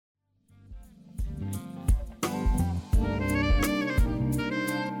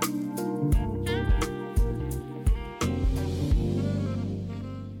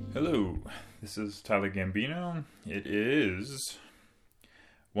This is Tyler Gambino. It is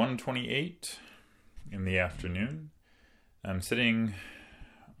 1:28 in the afternoon. I'm sitting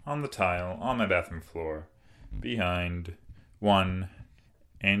on the tile on my bathroom floor behind one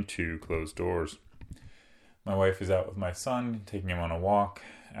and two closed doors. My wife is out with my son, taking him on a walk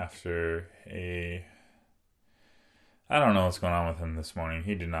after I don't know what's going on with him this morning.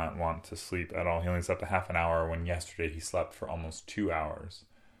 He did not want to sleep at all. He only slept a half an hour when yesterday he slept for almost 2 hours.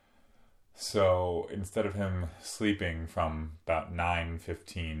 So instead of him sleeping from about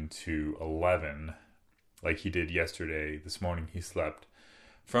 9:15 to 11, like he did yesterday, this morning he slept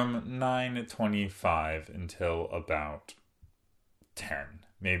from 9:25 until about 10,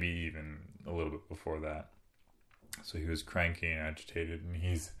 maybe even a little bit before that. So he was cranky and agitated, and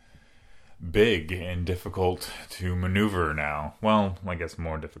he's big and difficult to maneuver now. Well, I guess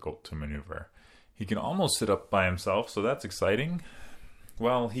more difficult to maneuver. He can almost sit up by himself, so that's exciting.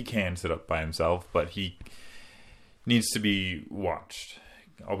 Well, he can sit up by himself, but he needs to be watched.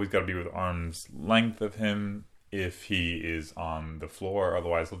 Always got to be with arm's length of him if he is on the floor.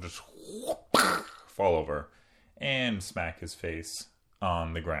 Otherwise, he'll just fall over and smack his face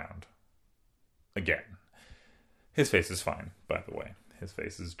on the ground. Again. His face is fine, by the way. His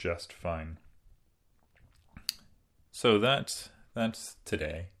face is just fine. So that's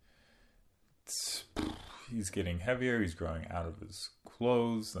today. He's getting heavier. He's growing out of his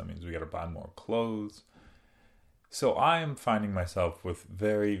clothes. That means we got to buy more clothes. So I am finding myself with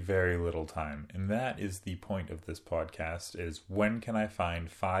very, very little time. And that is the point of this podcast, is when can I find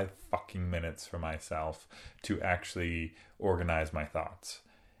 5 fucking minutes for myself to actually organize my thoughts?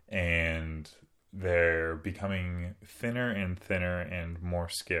 And they're becoming thinner and more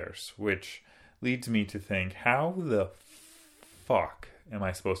scarce, which leads me to think, how the fuck am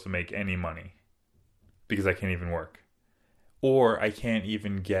I supposed to make any money? Because I can't even work. Or I can't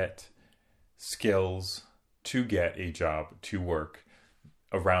even get skills to get a job to work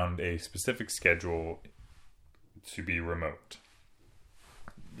around a specific schedule to be remote.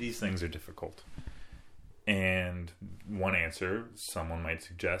 These things are difficult. And one answer someone might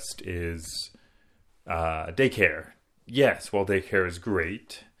suggest is daycare. Yes, while daycare is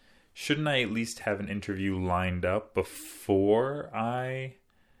great, shouldn't I at least have an interview lined up before I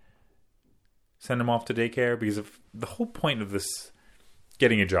send him off to daycare? Because if the whole point of this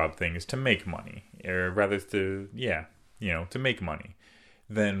getting a job thing is to make money, or rather to make money,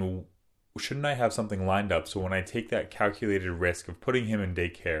 then shouldn't I have something lined up so when I take that calculated risk of putting him in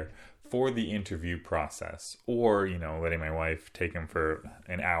daycare for the interview process, or, letting my wife take him for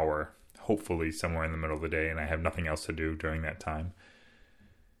an hour, hopefully somewhere in the middle of the day, and I have nothing else to do during that time,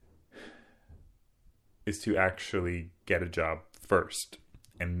 is to actually get a job first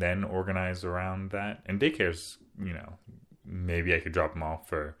and then organize around that. And daycare's, maybe I could drop him off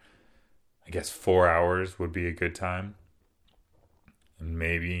for, 4 hours would be a good time. And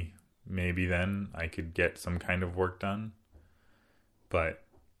maybe then I could get some kind of work done. But,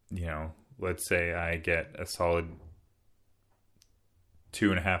 let's say I get a solid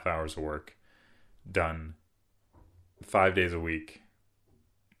 2.5 hours of work done 5 days a week.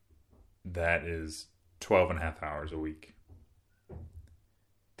 That is 12.5 hours a week.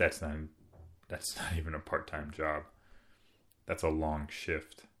 That's not even a part-time job. That's a long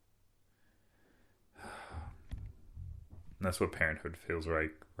shift. And that's what parenthood feels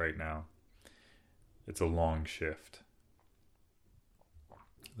like right now. It's a long shift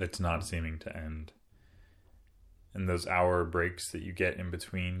that's not seeming to end. And those hour breaks that you get in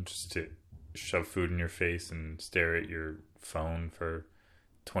between just to shove food in your face and stare at your phone for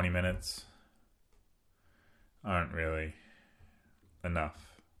 20 minutes aren't really enough.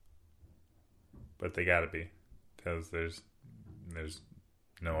 But they gotta be, because there's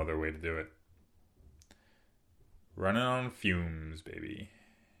no other way to do it. Running on fumes, baby.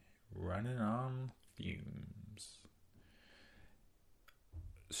 Running on fumes.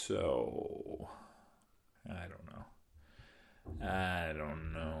 So, I don't know.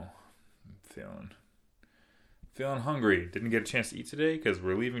 I'm feeling hungry. Didn't get a chance to eat today because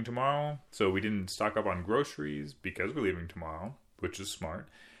we're leaving tomorrow. So we didn't stock up on groceries because we're leaving tomorrow, which is smart.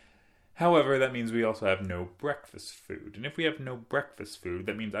 However, that means we also have no breakfast food. And if we have no breakfast food,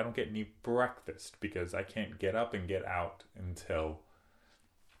 that means I don't get any breakfast because I can't get up and get out until,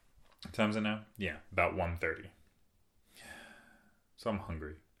 what time is it now? Yeah, about 1:30. So I'm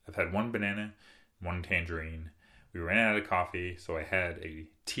hungry. I've had one banana, one tangerine. We ran out of coffee, so I had a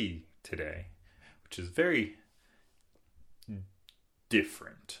tea today, which is very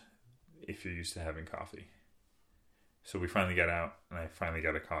different if you're used to having coffee. So we finally got out, and I finally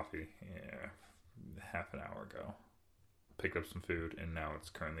got a coffee half an hour ago. Picked up some food, and now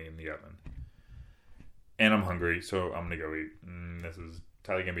it's currently in the oven. And I'm hungry, so I'm going to go eat. This is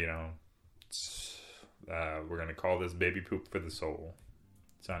Tyler Gambino. We're going to call this Baby Poop for the Soul.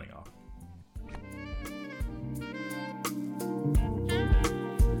 Signing off.